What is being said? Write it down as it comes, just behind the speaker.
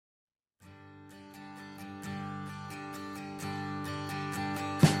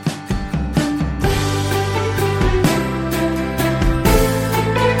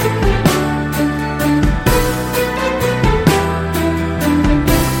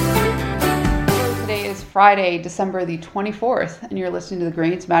Friday, December the 24th, and you're listening to the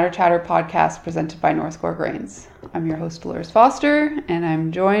Grains Matter Chatter podcast presented by Northcore Grains. I'm your host, Delores Foster, and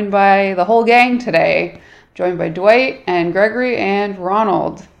I'm joined by the whole gang today. Joined by Dwight and Gregory and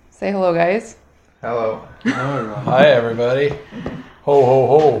Ronald. Say hello, guys. Hello. Hello, everyone. Hi, everybody. Ho, ho,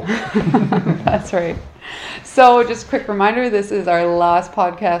 ho. That's right. So just a quick reminder, this is our last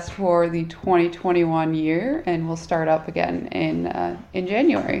podcast for the 2021 year, and we'll start up again in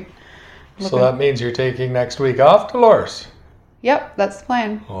January. So that means you're taking next week off, Delores? Yep, that's the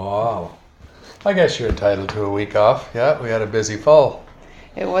plan. Wow. I guess you're entitled to a week off. Yeah, we had a busy fall.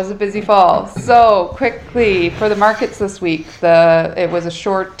 It was a busy fall. So quickly, for the markets this week, it was a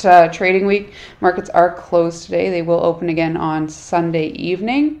short trading week. Markets are closed today. They will open again on Sunday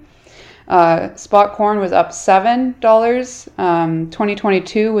evening. Spot corn was up $7.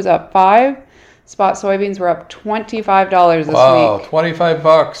 2022 was up $5. Spot soybeans were up $25 this week. Wow,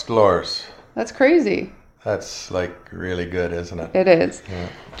 $25, Delores. That's crazy. That's like really good, isn't it? It is. Yeah.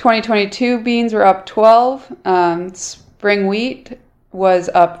 2022 beans were up $12. Spring wheat was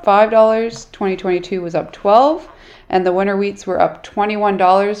up $5. 2022 was up $12. And the winter wheats were up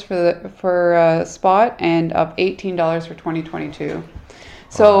 $21 for spot and up $18 for 2022.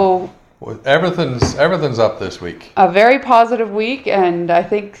 So Well, everything's up this week. a very positive week, and I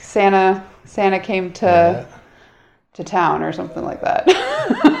think Santa came to town or something like that.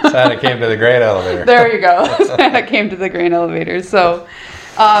 Santa came to the grain elevator. There you go. Santa came to the grain elevator. So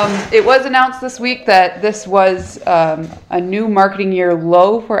it was announced this week that this was a new marketing year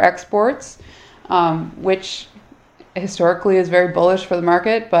low for exports, which historically is very bullish for the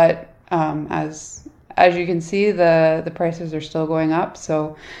market, but as you can see, the prices are still going up.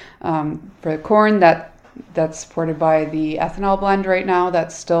 So for corn, that's supported by the ethanol blend right now,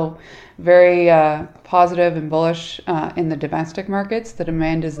 that's still very positive and bullish in the domestic markets. The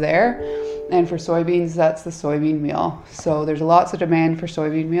demand is there. And for soybeans, that's the soybean meal. So there's lots of demand for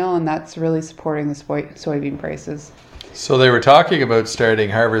soybean meal, and that's really supporting the soybean prices. So they were talking about starting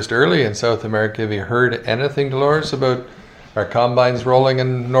harvest early in South America. Have you heard anything, Delores, about our combines rolling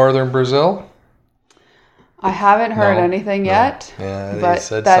in northern Brazil? I haven't heard anything yet, Yeah, they but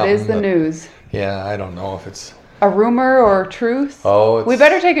said that is something the news. Yeah, I don't know if it's A rumor or truth? Oh, we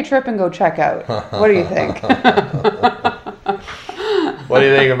better take a trip and go check out. What do you think? What do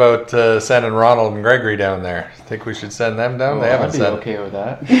you think about sending Ronald and Gregory down there? Think we should send them down? They haven't I'd be sent. okay with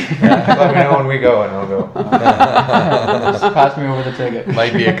that. Yeah, let me know when we go and I'll go. Just pass me over the ticket.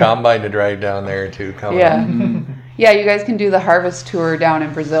 Might be a combine to drive down there too. Coming up. Yeah, you guys can do the harvest tour down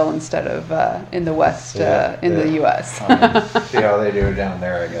in Brazil instead of in the West, the U.S. See how they do it down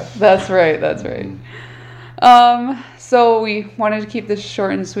there, I guess. That's right. So we wanted to keep this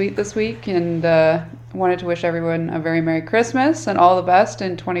short and sweet this week, and wanted to wish everyone a very Merry Christmas and all the best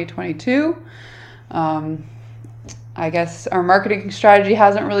in 2022. I guess our marketing strategy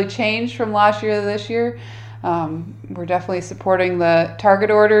hasn't really changed from last year to this year. We're definitely supporting the target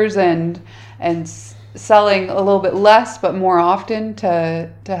orders and selling a little bit less but more often to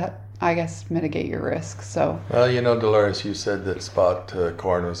I guess mitigate your risk. So Well, Delores, you said that spot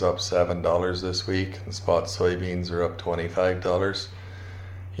corn was up $7 this week, and spot soybeans are up $25.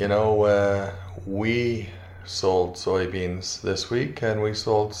 We sold soybeans this week, and we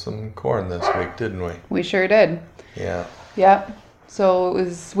sold some corn this week, didn't we? we sure did. Yeah. Yep. So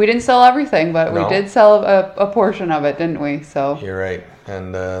we didn't sell everything, but No. we did sell a portion of it, didn't we? So You're right,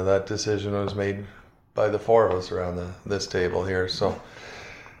 and that decision was made by the four of us around this table here. So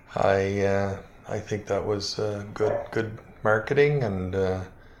I think that was good marketing, and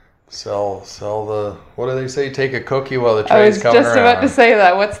sell the, what do they say? Take a cookie while the I was tray's coming just around. about to say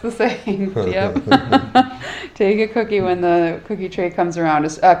that. What's the saying? Yep. Take a cookie when the cookie tray comes around.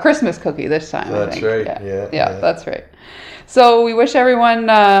 It's a Christmas cookie this time. I That's think. right. Yeah, Yeah. that's right. So we wish everyone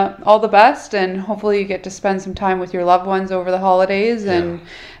all the best, and hopefully you get to spend some time with your loved ones over the holidays and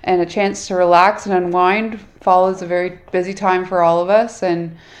a chance to relax and unwind. Fall is a very busy time for all of us,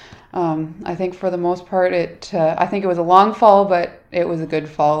 and I think for the most part, I think it was a long fall, but it was a good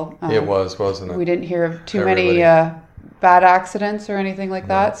fall. It was, wasn't it? We didn't hear of too many bad accidents or anything like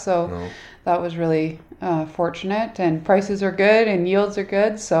that, so that was really fortunate. And prices are good and yields are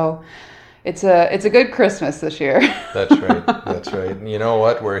good, so it's a good Christmas this year. That's right. And you know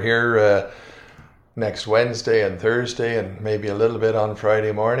what? We're here next Wednesday and Thursday, and maybe a little bit on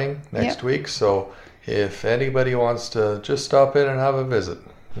Friday morning next week. So if anybody wants to just stop in and have a visit,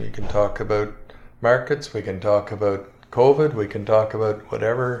 we can talk about markets, we can talk about COVID, we can talk about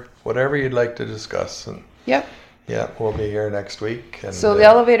whatever you'd like to discuss. And Yep. Yeah, we'll be here next week. And, So the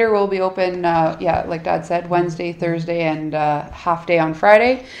elevator will be open, like Dad said, Wednesday, Thursday, and half day on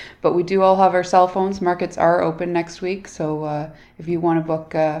Friday. But we do all have our cell phones. Markets are open next week, so if you want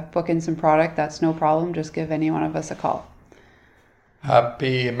to book in some product, that's no problem. Just give any one of us a call.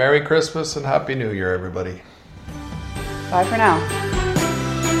 Happy Merry Christmas and Happy New Year, everybody. Bye for now.